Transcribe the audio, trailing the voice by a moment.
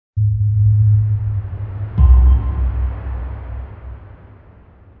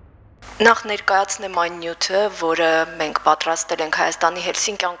Նախ ներկայացնեմ այն նյութը, որը մենք պատրաստել ենք Հայաստանի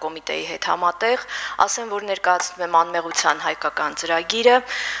Հելսինկյան կոմիտեի հետ համատեղ, ասեմ, որ ներկայացնում եմ անմեղության հայկական ծրագիրը,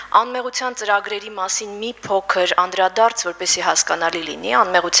 անմեղության ծրագրերի մասին մի փոքր անդրադարձ, որպեսզի հասկանալի լինի,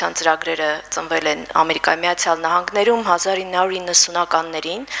 անմեղության ծրագրերը ծնվել են Ամերիկայի Միացյալ Նահանգներում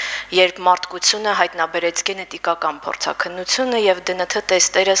 1990-ականներին, երբ մարդկությունը հայտնաբերեց գենետիկական փորձաքննությունը եւ ԴՆԹ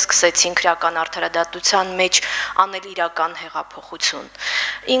տեստերը սկսեցին քրեական արդարադատության մեջ անել իրական հեղափոխություն։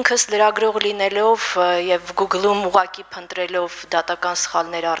 Ինքս լրագրող լինելով եւ Google-ում ուղակի փնտրելով դատական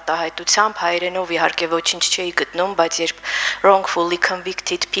սխալներ արտահայտությամբ հայերենով իհարկե ոչինչ չէի գտնում, բայց երբ wrongfully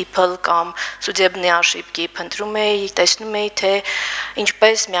convicted people կամ судебные ошибки փնտրում էի, տեսնում էի, թե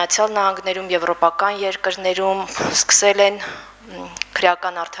ինչպես Միացյալ Նահանգներում, եվրոպական երկրներում սկսել են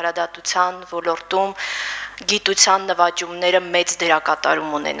քրեական արդարադատության ոլորտում գիտության նվաճումները մեծ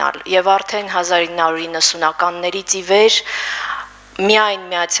դերակատարում ունենալ եւ արդեն 1990-ականներից ի վեր միայն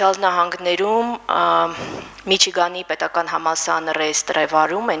Միացյալ Նահանգներում Միչիգանի պետական համալսարանը ռեեստրը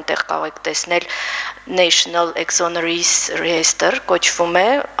վարում, այնտեղ կարող եք տեսնել National Exonerees Register, կոչվում է,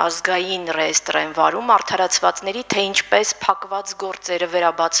 ազգային ռեեստր են վարում, արդարացվածների, թե ինչպես փակված գործերը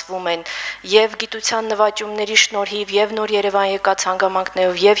վերաբացվում են եւ գիտության նվաճումների շնորհիվ, եւ նոր Երևան եկած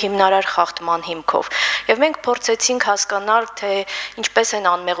հանգամանքներով, եւ հիմնարար խախտման հիմքով։ Եվ մենք փորձեցինք հասկանալ, թե ինչպես են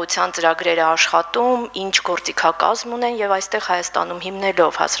անմեղության ծրագրերը աշխատում, ինչ գործիքակազմ ունեն եւ այստեղ Հայաստանում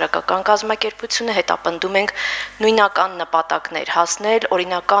հիմնելով հասարակական կազմակերպությունը հետապնդում ենք նույնական նպատակներ հասնել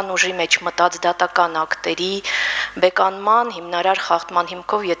օրինական ուժի մեջ մտած դատական ակտերի բեկանման, հիմնարար խախտման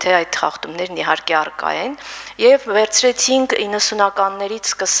հիմքով, եթե այդ խախտումներն իհարկե առկա են, եւ վերցրեցինք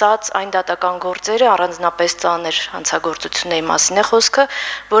 90-ականներից սկսած այն դատական գործերը, առանձնապես ծանր հանցագործությունների մասին է խոսքը,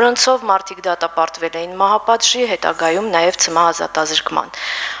 որոնցով մարդիկ դատապարտվել էին մահապատժի, հետագայում նաեւ ցմահազատազրկման։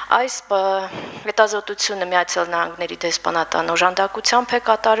 Այս հետազոտությունը Միացյալ Նահանգների դեսպանատան օժանդակությամբ է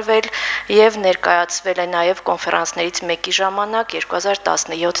կատարվել եւ ներկայացվել է նաեւ կոնֆերանսներից մեկի ժամանակ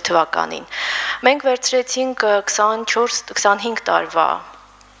 2017 թվականին։ Մենք վերցրեցինք 24-25 տարվա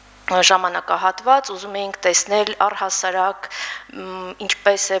ժամանակահատված, ուզում էինք տեսնել առհասարակ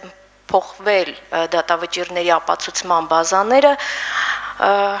ինչպես է փոխվել դատավճիռների ապացուցման բազաները,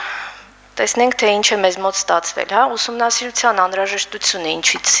 տեսնենք, թե ինչ է մեզ մոտ ստացվել, հա, ուսումնասիրության անհրաժեշտությունը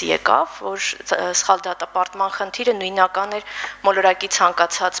ինչից եկավ, որ սխալ դատապարտման խնդիրը նույնական էր մոլորակի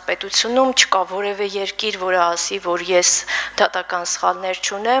ցանկացած պետությունում, չկա որևէ երկիր, որը ասի, որ ես դատական սխալներ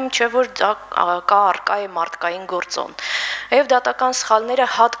չունեմ, չէ որ դա կա առկա է մարդկային գործոն։ Եվ դատական սխալները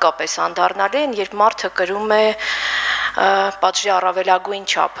հատկապես անդառնալի են, երբ մարդը կրում է պատժի առավելագույն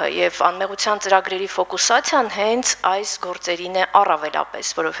չափը եւ անմեղության ծրագրերի ֆոկուսացիան հենց այս գործերին է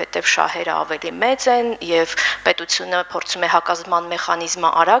առավելապես, որովհետեւ շահերը ավելի մեծ են եւ պետությունը փորձում է հակազդման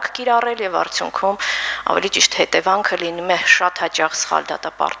մեխանիզմը արագ կիրառել եւ արդյունքում ավելի ճիշտ հետևանքը լինում է շատ հաճախ սխալ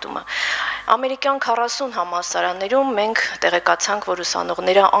դատապարտումը։ Ամերիկյան 40 համալսարաններում մենք տեղեկացանք, որ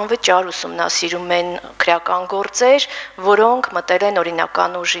ուսանողները անվճար ուսումնասիրում են քրեական գործեր, որոնք մտել են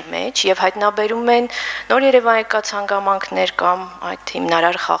օրինական ուժի մեջ եւ հայտնաբերում են նոր Երևան եկած հանգամանքներ կամ այդ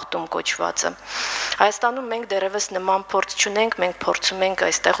հիմնարար խախտում կոչվածը։ Հայաստանում մենք դեռևս նման փորձ չունենք, մենք փորձում ենք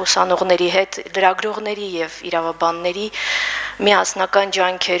այստեղ ուսանողների հետ, լրագրողների եւ իրավաբանների միասնական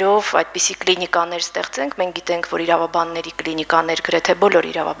ջանքերով այդպիսի կլինիկաներ ստեղծենք։ Մենք գիտենք, որ իրավաբանների կլինիկաներ գրեթե բոլոր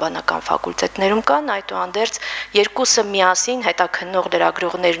իրավաբանական ֆակուլտետներում կան, այդուհանդերձ երկուսը միասին հետաքննող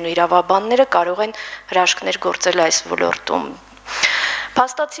լրագրողներն ու իրավաբանները կարող են հրաշքներ գործել այս ոլորտում։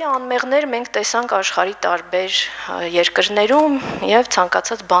 Փաստացի անմեղներ մենք տեսանք աշխարհի տարբեր երկրներում եւ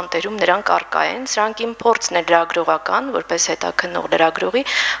ցանկացած բանտերում նրանք առկա են, սրանք իմ փորձն է լրագրողական, որպես հետաքննող լրագրողի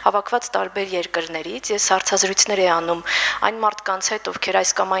հավաքված տարբեր երկրներից, ես հարցազրույցներ եմ անում այն մարդկանց հետ, ովքեր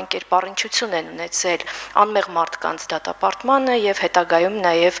այս կամ այն կերպ առնչություն են ունեցել անմեղ մարդկանց դատապարտմանը եւ հետագայում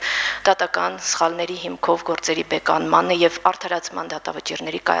նաեւ դատական սխալների հիմքով գործերի բեկանմանը եւ արդարացման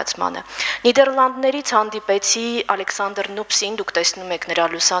դատավճիռների կայացմանը։ Նիդերլանդներից հանդիպեցի Ալեքսանդր Նուպսին, դուք տեսնում եք նրա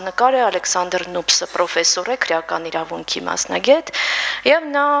լուսանկարը, Ալեքսանդր Նուպսը պրոֆեսոր է, քրեական իրավունքի մասնագետ, եւ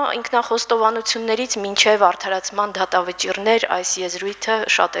նա ինքնախոստովանություններից մինչեւ արդարացման դատավճիռներ այս եզրույթը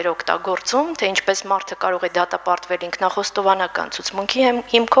շատ էր օգտագործում, թե ինչպես մարդը կարող է դատապարտվել ինքնախոստովանական ցուցմունքի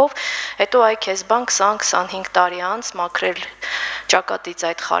հիմքով, հետո այ քեզ բան 20-25 տարի անց Մաքրել ճակատից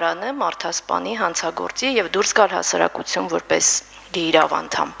այդ խարանը, մարդասպանի, հանցագործի եւ դուրս գալ հասարակություն որպես լիիրավ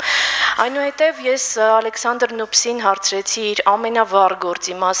անդամ։ Այնուհետև ես Ալեքսանդր Նուպսին հարցրեցի իր ամենավառ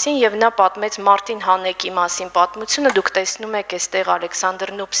գործի մասին եւ նա պատմեց Մարտին Հանեկի մասին պատմությունը, դուք տեսնում եք այստեղ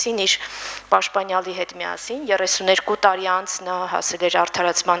Ալեքսանդր Նուպսին իր պաշտպանյալի հետ միասին 32 տարի անց նա հասել էր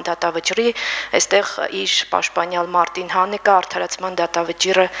արդարացման դատավճիռի, այստեղ իր պաշտպանյալ Մարտին Հանեկը արդարացման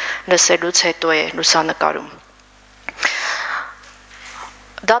դատավճիռը լսելուց հետո է լուսանկարում։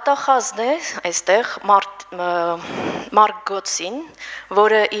 Դատախազն է այստեղ Մարգոցին,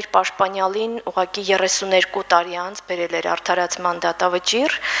 որը իր պաշտպանյալին ուղղակի 32 տարի անց բերել էր արդարացման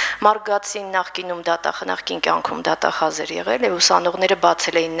դատավճիռ։ Մարգոցին նախկինում նախկին կյանքում դատախազ էր եղել եւ ուսանողները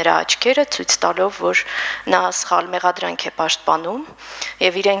բացել էին նրա աչքերը, ցույց տալով, որ նա սխալ մեղադրանք է պաշտպանում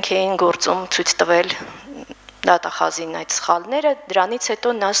եւ իրենք էին գործում ցույց տվել դատախազին այդ սխալները, դրանից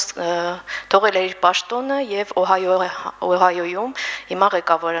հետո նա թողել էր իր պաշտոնը եւ Օհայոյում հիմա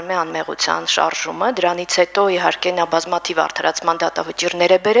ղեկավարում է անմեղության շարժումը, դրանից հետո իհարկե նա բազմաթիվ արդարացման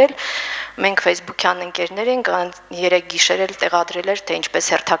դատավճիռներ է բերել, մենք Facebook-յան ընկերներ ենք, 3 գիշեր էլ տեղադրել էր, թե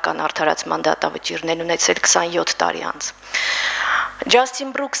ինչպես հերթական արդարացման դատավճիռներ ունեցել 27 տարի անց։ Ջասթին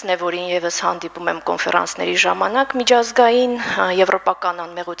Բրուքսն է, որին եւս հանդիպում եմ կոնֆերանսների ժամանակ, միջազգային եվրոպական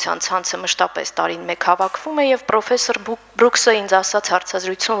անմեղության ցանցը մշտապես տարին մեկ հավաքվում է եւ պրոֆեսոր Բրուքսը ինձ ասաց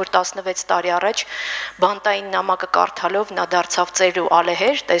հարցազրույցում, որ 16 տարի առաջ բանտային նամակը կարդալով նա դարձավ ծեր ու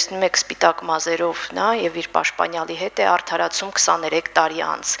ալեհեր, տեսնում եք սպիտակ մազերով նա եւ իր պաշտպանյալի հետ է արդարացում 23 տարի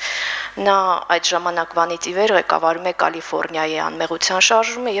անց։ Նա այդ ժամանակվանից ի վեր ղեկավարում է Կալիֆոռնիայի անմեղության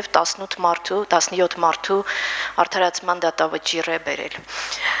շարժումը եւ 17 մարդու արդարացման դատավճիռ է բերել։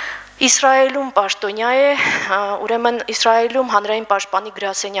 Իսրայելում պաշտոնյա է, ուրեմն Իսրայելում հանրային պաշտպանի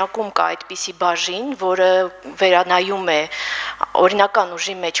գրասենյակում կա այդպիսի բաժին, որը վերանայում է օրինական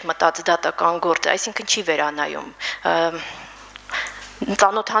ուժի մեջ մտած դատական գործ, այսինքն չի վերանայում,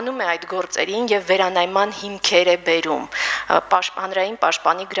 ծանոթանում է այդ գործերին եւ վերանայման հիմքեր է բերում։ Հանրային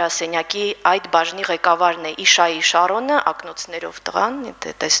պաշտպանի գրասենյակի այդ բաժնի ղեկավարն է Իշայի Շարոնը, ակնոցներով տղան,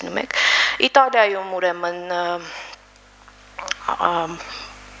 տեսնում եք։ Իտալիայում ուրեմն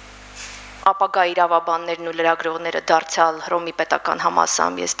ապագա իրավաբաններն ու լրագրողները դարձյալ Հռոմի պետական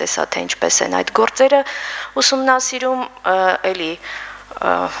համալսարանում ես տեսա, թե ինչպես են այդ գործերը ուսումնասիրում, էլի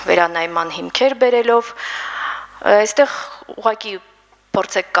վերանայման հիմքեր բերելով, այստեղ ուղղակի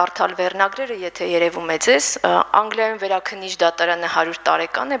փորձեք կարդալ վերնագրերը, եթե երևում է ձեզ, Անգլիայում վերաքննիչ դատարանը 100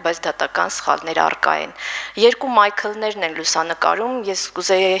 տարեկան է, բայց դատական սխալներ առկա են։ Երկու Մայքլներն են լուսանկարում, ես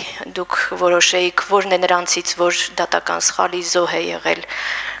կուզեի դուք որոշեիք, որն է նրանցից, որ դատական սխալի զոհ է եղել,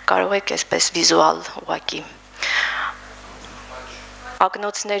 կարող եք այսպես վիզուալ ուղղակի։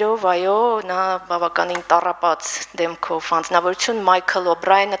 Ակնոցներով, այո, նա բավականին տառապած դեմքով անձնավորություն Մայքլ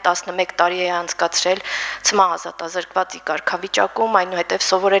Օբրայենը 11 տարի է անցկացրել ցմահ ազատազրկված կարգավիճակում, այնուհետև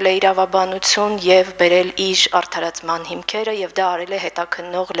սովորել է իրավաբանություն եւ բերել իր արդարացման հիմքերը եւ դա արել է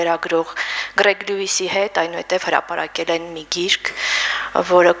հետաքննող լրագրող Գրեգ Լյուիսի հետ, այնուհետև հրապարակել են մի գիրք,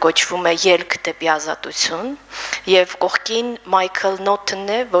 որը կոչվում է Ելք դեպի ազատություն եւ կողքին Մայքլ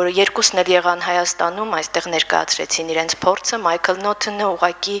Նոթնն է, որը երկուսն էլ եղան Հայաստանում, այստեղ ներկայացրեցին իրենց փորձը, Մայքլ Նոթնը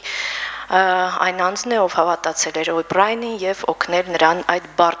ուղղակի այն անձն է, ով հավատացել էր Օբրայենին եւ օգնել նրան այդ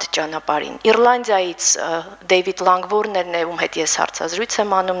բարդ ճանապարհին։ Իռլանդիայից Դեյվիդ Լանգվորներն է, ում հետ ես հարցազրույց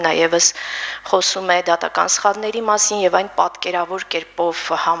եմ անում, նա եւս խոսում է դատական սխալների մասին եւ այն պատկերավոր կերպով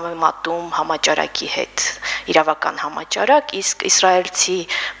համեմատում համաճարակի հետ, իրավական համաճարակ, իսկ իսրայելցի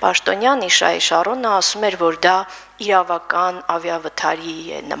պաշտոնյան Իշայի Շարոնը ասում էր, որ դա իրավական ավիավթարի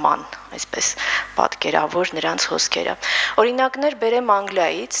է նման, այսպես պատկերավոր նրանց խոսքերը։ Օրինակներ բերեմ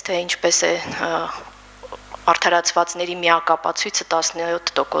Անգլիայից, թե ինչպես է արդարացվածների միակապացույցը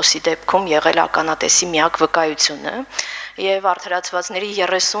 17%-ի դեպքում եղել ականատեսի միակ վկայությունը եւ արդարացվածների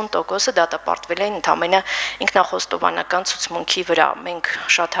 30%-ը դատապարտվել են ընդամենը ինքնախոստովանական ցուցմունքի վրա։ Մենք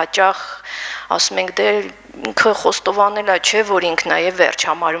շատ հաճախ ասում ենք դե ինքը խոստովանել է, չէ, որ ինքն նաև վերջ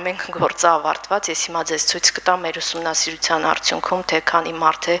համարում ենք գործը ավարտված։ Ես հիմա ձեզ ցույց կտամ մեր ուսումնասիրության արդյունքում, թե քանի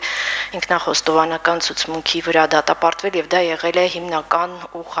մարդ է ինքնախոստովանական ցուցմունքի վրա դատապարտվել եւ դա եղել է հիմնական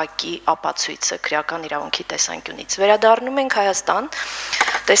ուղղակի ապացույցը քրեական իրավունքի տեսանկյունից։ Վերադառնում ենք Հայաստան,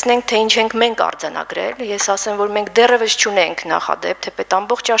 տեսնենք թե ինչ ենք մենք արձանագրել։ Ես ասեմ, որ մենք դեռևս չունենք նախադեպ, թեպետ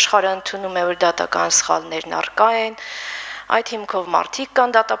ամբողջ աշխարհը ընդունում է, որ դատական սխալներն առկա են։ Այդ հիմքով մարդիկ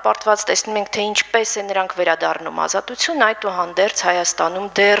կան դատապարտված, տեսնում ենք, թե ինչպես է նրանք վերադառնում ազատություն, այդուհանդերձ Հայաստանում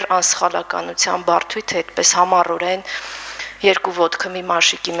դեռ անսխալականության բարդույթը այդպես համառորեն երկու ոտքը մի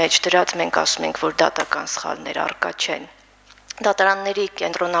մաշիկի մեջ դրած, մենք ասում ենք, որ դատական սխալներ առկա չեն։ Դատարանների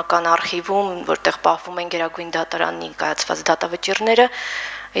կենտրոնական արխիվում, որտեղ պահվում են Գերագույն դատարանի կայացված դատավճիռները,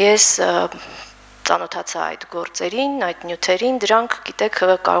 ես ծանոթացա այդ գործերին, այդ նյութերին, դրանք, գիտեք,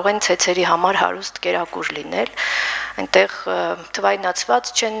 կարող են ցեցերի համար հարուստ կերակուր լինել, այնտեղ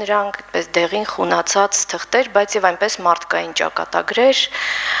թվայնացված չեն նրանք, այդպես դեղին խունացած թղթեր, բայց եւ այնպես մարդկային ճակատագրեր,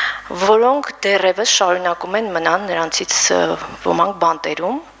 որոնք դեռևս շարունակում են մնան նրանցից ոմանք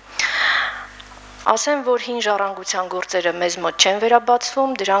բանտերում։ Ասեմ, որ հին ժառանգության գործերը մեզ մոտ չեն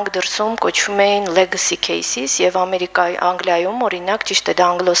վերաբացվում, դրանք դրսում կոչվում էին legacy cases եւ Անգլիայում օրինակ ճիշտ է դա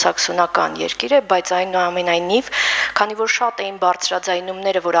անգլոսաքսոնական երկիր է, բայց այնուամենայնիվ, քանի որ շատ էին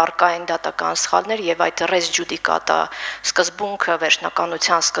բարձրաձայնումները, որ առկա են դատական սխալներ եւ այդ res judicata սկզբունքը,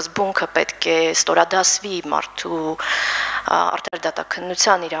 վերջնականության սկզբունքը պետք է ստորադասվի մարդու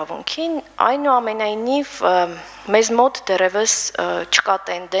արտարդատաքննության իրավունքին, այնուամենայնիվ մեզ մոտ դեռևս չկա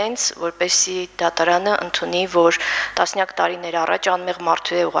տենդենց, որպեսզի դատարանը ընդունի, որ տասնյակ տարիներ առաջ անմեղ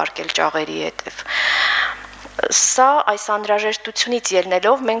մարդու է ուղարկել ճաղերի հետև։ Սա այս անհրաժեշտությունից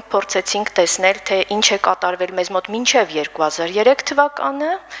ելնելով մենք փորձեցինք տեսնել, թե ինչ է կատարվել մեզ մոտ մինչև 2003 թվականը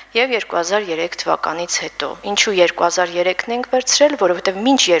եւ 2003 թվականից հետո։ Ինչու 2003-ն ենք վերցրել, որովհետեւ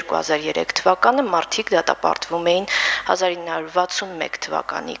մինչ 2003 թվականը մարդիկ դատապարտվում էին 1961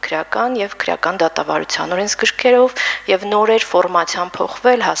 թվականի քրեական եւ քրեական դատավարության օրենսգրքերով եւ նոր էր ֆորմացիան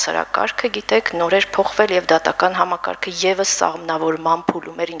փոխվել, հասարակարգը, գիտեք, նոր էր փոխվել եւ դատական համակարգը եւս սահմանավորման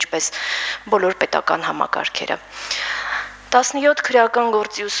փուլում էր, ինչպես բոլոր պետական համակարգերը։ 17 քրեական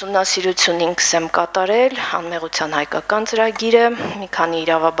գործի ուսումնասիրություն ինքս եմ կատարել, անմեղության հայկական ծրագիրը, մի քանի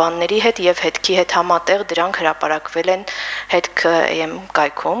իրավաբանների հետ եւ հետքի հետ համատեղ դրանք հրապարակվել են հետքը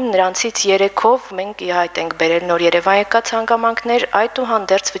Կայքում, նրանցից 3-ով մենք ի հայտ ենք բերել նոր Երևան եկած հանգամանքներ,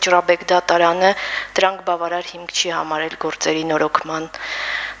 այդուհանդերձ Վճռաբեկ դատարանը դրանք բավարար հիմք չի համարել գործերի նորոգման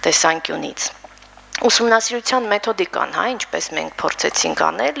տեսանկյունից։ Ուսումնասիրության մեթոդիկան, ինչպես մենք փորձեցինք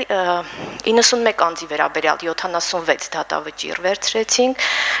անել, 91 անձի վերաբերյալ 76 դատավճիռ վերցրեցինք,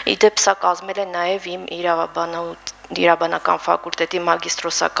 իդեպ սա կազմել է նաև իմ իրավաբանական ֆակուլտետի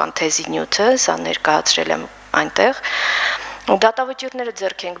մագիստրոսական թեզի նյութը, սա ներկայացրել եմ այնտեղ։ Դատավճիռները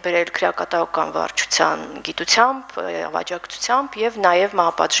ձեռք ենք բերել քրեակատարական վարչության գիտությամբ, աջակցությամբ եւ նաեւ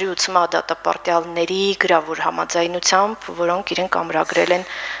մահապատժի 80 դատապարտյալների գրավոր համաձայնությամբ, որոնք իրենք ամրագրել են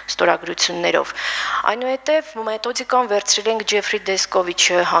ստորագրություններով։ Այնուհետև մեթոդիկան վերցրել ենք Ջեֆրի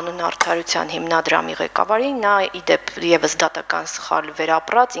Դեսկովիչը հանուն արդարության հիմնադրամի ղեկավարին, նա իդեպ եւս դատական սխալ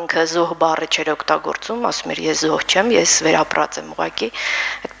վերապրած, ինքը զոհ բառը չէր օգտագործում, ասում էր ես զոհ չեմ, ես վերապրած եմ ուղղակի,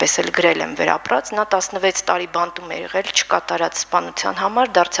 այդպես էլ գրել եմ վերապրած, նա 16 տարի բանտում է եղել, չկատարած սպանության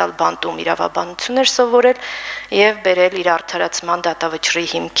համար, դարձյալ բանտում իրավաբանություն էր սովորել եւ բերել իր արդարացման դատավճռի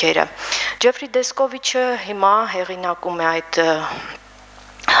հիմքերը։ Ջեֆրի Դեսկովիչը հիմա հեղինակում է այդ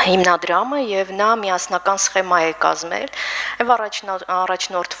հիմնադրամը եւ նա միասնական սխեմա է կազմել եւ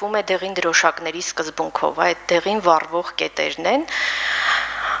առաջնորդվում է դեղին դրոշակների սկզբունքով, այդ դեղին վառվող կետերն են։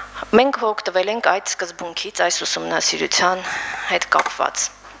 Մենք օգտվել ենք այդ սկզբունքից այս ուսումնասիրության հետ կապված։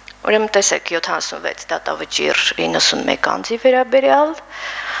 Ուրեմն տեսեք 76 դատավճիռ 91 անձի վերաբերյալ,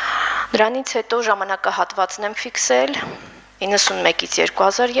 դրանից հետո ժամանակահատվածն եմ ֆիքսել 91-ից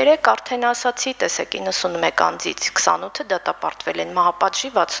 2003 արդեն ասացի, տեսեք 91 անձից 28-ը դատապարտվել են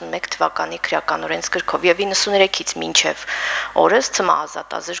մահապատժի 61 թվականի քրեական օրենսգրքով եւ 93-ից մինչեւ օրս ՑՄ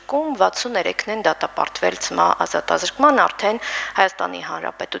ազատազրկում 63-ն են դատապարտվել ՑՄ ազատազրկման արդեն Հայաստանի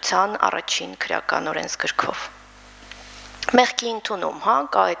Հանրապետության առաջին քրեական օրենսգրքով։ Մեղքի ընդունում,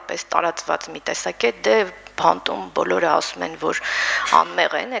 կա այդպես տարածված մի տեսակետ, դե բանտում բոլորը ասում են, որ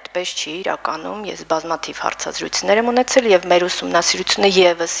անմեղ են, այդպես չի իրականում, ես բազմաթիվ հարցազրույցներ եմ ունեցել եւ մեր ուսումնասիրությունը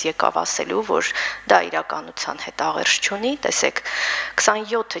եւս եկավ ասելու, որ դա իրականության հետ աղերս չունի, տեսեք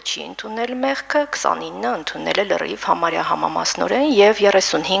 27-ը չի ընդունել մեղքը, 29-ը ընդունել է լրիվ համարյա համամասնորեն եւ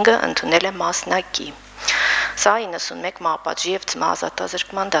 35-ը ընդունել է մասնակի։ Սա 91 մահապատժի եւ ՑՄ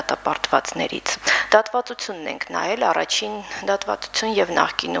ազատազրկման դատապարտվածներից։ Դատվածությունն ենք նայել, առաջին դատվածություն եւ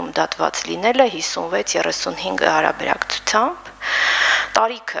նախկինում դատված լինելը 56-35 հարաբերակցությամբ։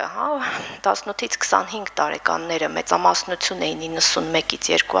 Տարիքը, 18-ից 25 տարեկանները մեծամասնություն էին 91-ից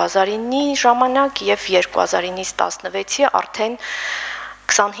 2009-ի ժամանակ եւ 2009-ից 16-ի արդեն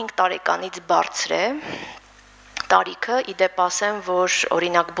 25 տարեկանից բարձր է։ Տարիքը, իդեպ ասեմ, որ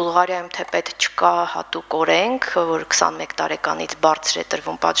օրինակ Բուլղարիայում թեպետ չկա հատուկ օրենք, որ 21 տարեկանից բարձր է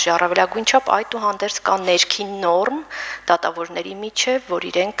տրվում պատժի առավելագույն չափ, այդուհանդերձ կա ներքին նորմ դատավորների միջև, որ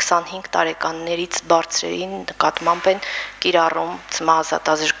իրենք 25 տարեկաններից բարձրերին նկատմամբ են կիրառում ՑՄ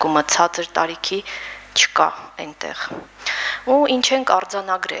ազատազրկումը, ցածր տարիքի չկա այնտեղ։ Ու ինչ ենք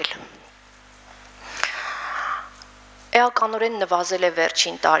արձանագրել։ Էականորեն նվազել է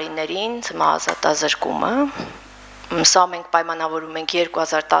վերջին տարիներին ՑՄ ազատազրկումը։ Սա մենք պայմանավորում ենք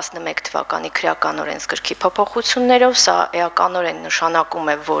 2011 թվականի քրեական օրենսգրքի փոփոխություններով, սա էականորեն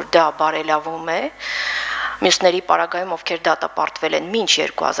նշանակում է, որ դա բարելավում է։ Մյուսների պարագայում, ովքեր դատապարտվել են մինչ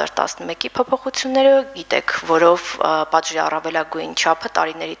 2011-ի փոփոխությունները, գիտեք, որով պատժի առավելագույն չափը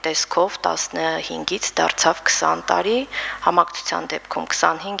տարիների տեսքով 15-ից դարձավ 20 տարի, համակցության դեպքում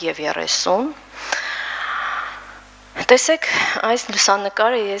 25 եւ 30։ Տեսեք, այս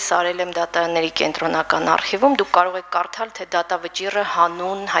լուսանկարը ես արել եմ դատարանների կենտրոնական արխիվում, դուք կարող եք կարդալ, թե դատավճիռը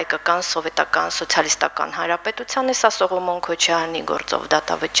հանուն հայկական սովետական սոցիալիստական հանրապետության է, սա Սողոմոն Քոչարյանի գործով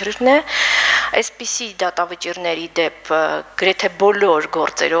դատավճիռն է, այսպիսի դատավճիռների դեպ գրեթե բոլոր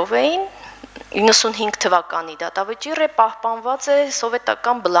գործերով էին, 95 թվականի դատավճիռը պահպանված է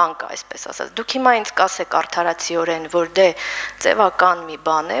սովետական բլանկա, այսպես ասած։ Դուք հիմա ինձ կասեք արդարացիորեն, որ դե ձևական մի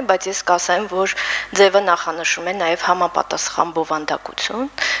բան է, բայց ես կասեմ, որ ձևը նախանշում է նաև համապատասխան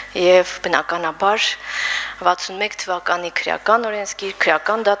բովանդակություն եւ բնականաբար 61 թվականի քրեական օրենսգիր,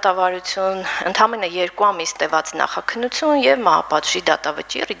 քրեական դատավարություն, ընդամենը 2 ամիս տևած նախաքննություն եւ մահապատժի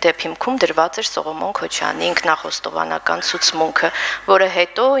դատավճիռի դեպ հիմքում դրված էր Սողոմոն Քոչարյանի ինքնախոստովանական ցուցմունքը, որը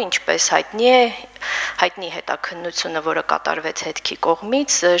հետո, ինչպես հայտնի հետաքննությունը, որը կատարվեց հետքի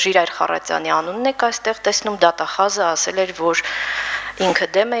կողմից, Ժիրայր Խառատյանի անունն եք այստեղ տեսնում, դատախազը ասել էր, որ ինքը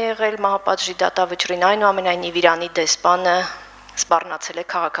դեմ է եղել մահապատժի դատավճռին, այնուամենայնիվ Իրանի դեսպանը սպառնացել է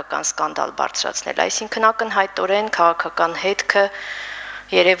քաղաքական սկանդալ բարձրացնել, այսինքն ակնհայտորեն քաղաքական հետքը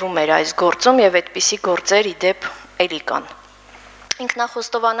երևում էր այս գործում եւ այդպիսի գործեր իդեպ էլի կան։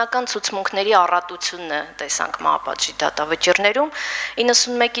 Ինքնախոստովանական ցուցմունքների առատությունը տեսանք մահապատժի դատավճիռներում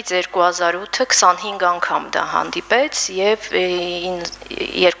 91-ից 2008-ը 25 անգամ դա հանդիպեց եւ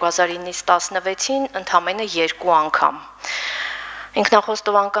 2009-ից 16-ին ընդամենը 2 անգամ։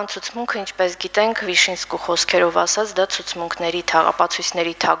 Ինքնախոստովանական ցուցմունքը, ինչպես գիտենք, Վիշինսկու խոսքերով ասած, դա ցուցմունքների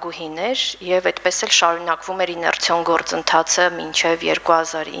ապացույցների թագուհին էր եւ այդպես էլ շարունակվում էր իներցիոն գործընթացը մինչեւ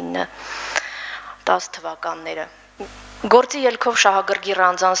 2009-10 թվականները։ Գործի ելքով շահագրգիռ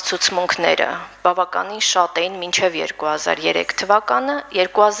անձանց ցուցմունքները բավականին շատ էին մինչև 2003 թվականը,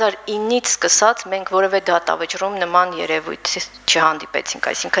 2009-ից սկսած մենք որևէ դատավճռում նման երևույթ չհանդիպեցինք,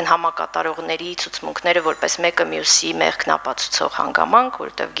 այսինքն համակատարողների ցուցմունքները որպես մեկը մյուսի մեղքն ապացուցող հանգամանք,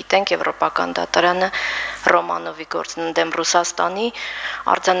 որովհետև գիտենք Եվրոպական դատարանը Ռոմանովի գործն ընդդեմ Ռուսաստանի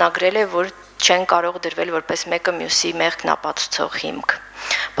արձանագրել է, որ չեն կարող դրվել որպես մեկը մյուսի մեղքն ապացուցող հիմք։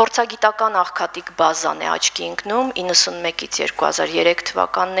 Փորձագիտական աղքատիկ բազան է աչքի ընկնում 91-ից 2003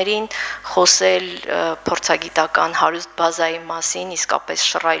 թվականներին խոսել փորձագիտական հարուստ բազայի մասին իսկապես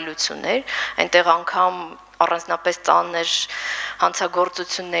շռայլություններ, այնտեղ անգամ առանձնապես ծանր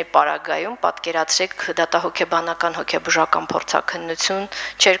հանցագործությունների պարագայում պատկերացրեք դատահոգեբանական հոգեբուժական փորձաքննություն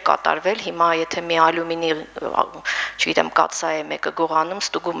չէր կատարվել, հիմա եթե մի ալյումինի, չգիտեմ, կաթսա է մեկը գողանում,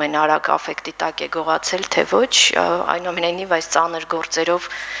 ստուգում են արագ աֆեկտի տակ է գողացել, թե ոչ, այնուամենայնիվ այս ծանր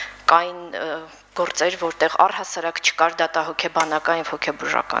գործերով կային գործեր, որտեղ առհասարակ չկար դատահոգեբանական եւ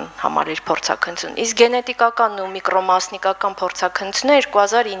հոգեբուժական համալիր փորձաքննություն։ Իսկ գենետիկական ու միկրոմասնիկական փորձաքննությունները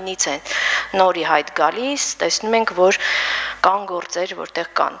 2009-ից են նորի հայտ գալիս, տեսնում ենք, որ կան գործեր, որտեղ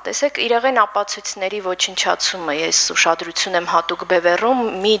կան։ Տեսեք, իրեղեն ապացույցների ոչնչացումը ես ուշադրություն եմ հատուկ բևեռում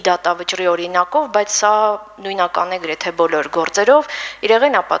մի դատավճռի օրինակով, բայց սա նույնական է գրեթե բոլոր գործերով,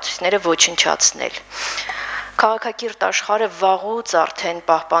 իրեղեն ապացույցները ոչնչացնել։ Քաղաքակիրթ աշխարհը վաղուց արդեն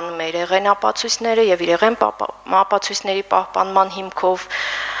պահպանում է իրեղեն ապացույցները եւ իրեղեն ապացույցների պահպանման հիմքով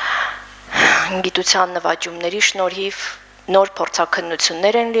գիտության նվաճումների շնորհիվ նոր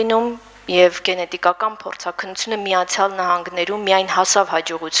փորձաքննություններ են լինում եւ գենետիկական փորձաքննությունը Միացյալ Նահանգներում միայն հասավ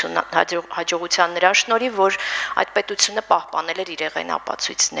հաջողության նրա շնորհիվ, որ այդ պետությունը պահպանել էր իրեղեն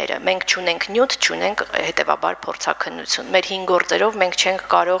ապացույցները։ Մենք չունենք նյութ, չունենք հետեւաբար փորձաքննություն։ Մեր 5 գործերով մենք չենք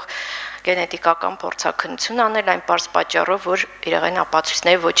կարող գենետիկական փորձաքննություն անել այն պարզ պատճառով, որ իրեղեն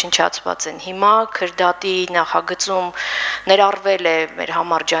ապացույցները ոչնչացված են։ Հիմա քրդատի նախագծում ներառվել է մեր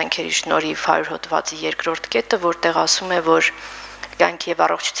համար ջանքերի շնորհիվ 100 հոդվածի 2-րդ կետը, որտեղ ասում է, որ կյանքի եւ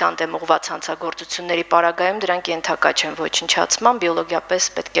առողջության դեմ ուղղված հանցագործությունների պարագայում դրանք ենթակա չեն ոչնչացման, բիոլոգիապես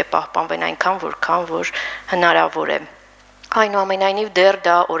պետք է պահպանվեն այնքան, որքան որ հնարավոր է։ Այնուամենայնիվ դեռ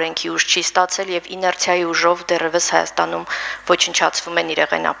դա օրենքի ուժ չի ստացել եւ իներցիայի ուժով դեռևս Հայաստանում ոչնչացվում են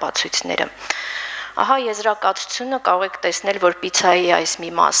իրեղեն ապացույցները։ Ահա եզրակացությունը կարող եք տեսնել, որ պիցայի այս մի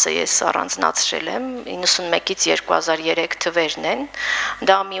մասը ես առանձնացրել եմ 91-ից 2003 թվերն են,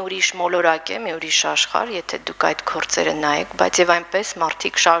 դա մի ուրիշ մոլորակ է, մի ուրիշ աշխարհ, եթե դուք այդ գործերը նայեք, բայց եւ այնպես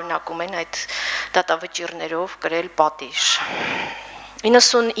մարդիկ շարունակում են այդ դատավճիռներով կրել պատիժ։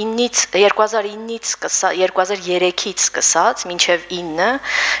 2003-ից սկսած մինչև 9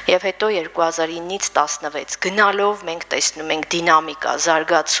 եւ հետո 2009-ից 16 գնալով մենք տեսնում ենք դինամիկա,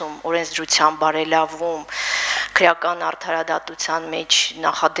 զարգացում, օրենսդրության բարելավում, քրեական արդարադատության մեջ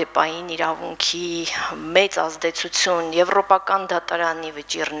նախադեպային իրավունքի մեծ ազդեցություն, եվրոպական դատարանի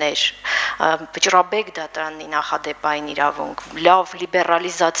վճիռներ, վճռաբեկ դատարանի նախադեպային իրավունք, լավ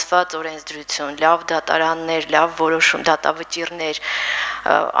լիբերալիզացված օրենսդրություն, լավ դատարաններ, լավ որոշում դատավճիռներ,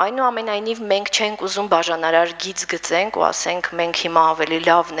 Այնուամենայնիվ մենք չենք ուզում բաժանարար գիծ գծենք ու ասենք մենք հիմա ավելի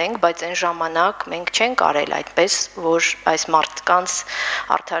լավն ենք, բայց այն ժամանակ մենք չենք արել այդպես, որ այս մարդկանց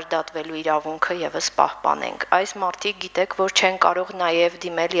արդարդատվելու իրավունքը եւս պահպանենք։ Այս մարդիկ գիտեք, որ չեն կարող նաեւ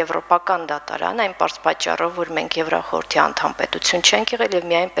դիմել եվրոպական դատարան, այն պարզ պատճառով, որ մենք Եվրախորհրդի անդամ պետություն չենք եղել եւ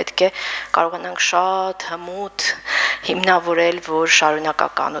միայն պետք է կարողանանք շատ հմուտ հիմնավորել, որ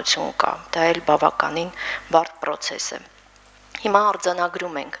շարունակականություն կա։ Դա էլ բավականին բարդ process է։ Հիմա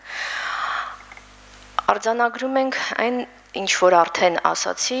արձանագրում ենք այն, ինչ որ արդեն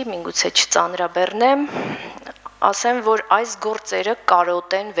ասացի, միգուցե չծանրաբեռնեմ, ասեմ, որ այս գործերը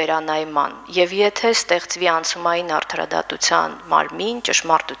կարոտ են վերանայման, եւ եթե ստեղծվի անցումային արդարադատության մարմին,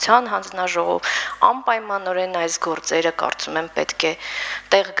 ճշմարտության հանձնաժողով, անպայմանորեն այս գործերը կարծում եմ պետք է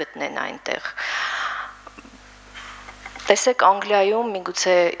տեղ գտնեն այնտեղ։ Տեսեք Անգլիայում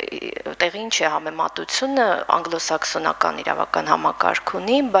միգուցե տեղին չէ համեմատությունը անգլոսաքսոնական իրավական համակարգ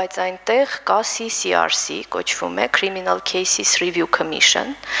ունի, բայց այնտեղ կա CCRC, կոչվում է Criminal Cases Review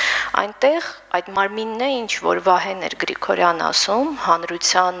Commission, այնտեղ այդ մարմինն է, ինչ որ Վահեն էր Գրիգորյան ասում,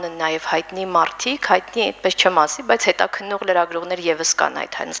 հանրության նաև հայտնի մարդիկ, հայտնի այդպես չեմ ասի, բայց հետաքննող լրագրողներ եւս կան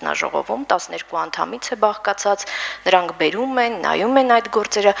այդ հանձնաժողովում, 12 անդամից է բաղկացած, նրանք բերում են, նայում են այդ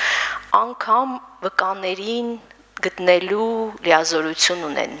գործերը, անգամ վկաներին գտնելու լիազորություն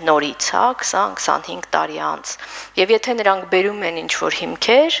ունեն նորից, հա, 20-25 տարի անց։ Եվ եթե նրանք բերում են ինչ-որ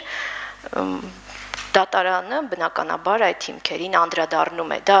հիմքեր, դատարանը բնականաբար այդ հիմքերին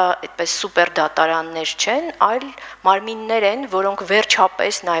անդրադառնում է։ Դա այդպես սուպեր դատարաններ չեն, այլ մարմիններ են, որոնք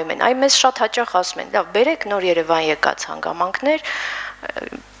վերջապես նայում են։ Այ մեզ շատ հաճախ ասում են, լավ, բերեք նոր Երևան եկած հանգամանքներ,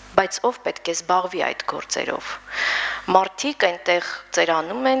 բայց ով պետք է զբաղվի այդ գործերով։ Մարդիկ այնտեղ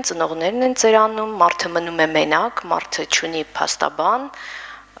ծերանում են, ծնողներն են ծերանում, մարդը մնում է մենակ, մարդը չունի փաստաբան,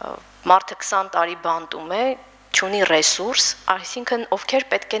 մարդը 20 տարի բանտում է, չունի ռեսուրս, այսինքն ովքեր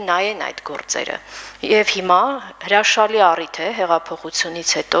պետք է նայեն այդ գործերը։ Եվ հիմա հրաշալի առիթ է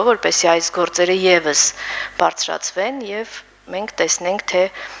հեղափոխությունից հետո, որպեսզի այս գործերը եւս բարձրացվեն եւ մենք տեսնենք, թե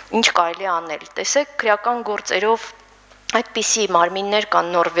ինչ կարելի է անել։ Տեսեք, քրեական գործերով այդպիսի մարմիններ կան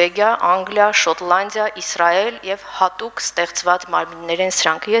Նորվեգիա, Անգլիա, Շոտլանդիա, Իսրայել եւ հատուկ ստեղծված մարմիններ են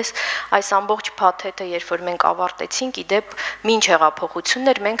սրանք։ Ես այս ամբողջ փաթեթը, երբ որ մենք ավարտեցինք, իդեպ մինչ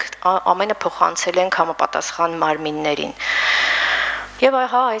հեղափոխություններ մենք ամենը փոխանցել ենք համապատասխան մարմիններին։ Եվ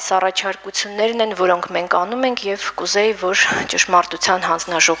ահա այս առաջարկություններն են, որոնք մենք անում ենք եւ կուզեի, որ ճշմարտության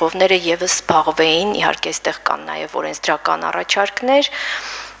հանձնաժողովները եւս զբաղվեին, իհարկե այստեղ կան նաեւ օրենսդրական առաջարկներ։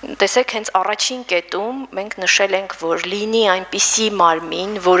 Տեսեք, հենց առաջին կետում մենք նշել ենք, որ լինի այնպիսի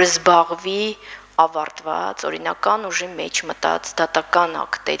մարմին, որը զբաղվի ավարտված, օրինական ուժի մեջ մտած դատական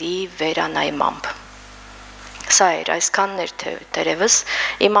ակտերի վերանայմամբ։ Սա էր, այսքանն էր թերևս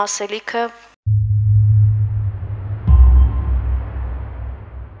իմ ասելիքը,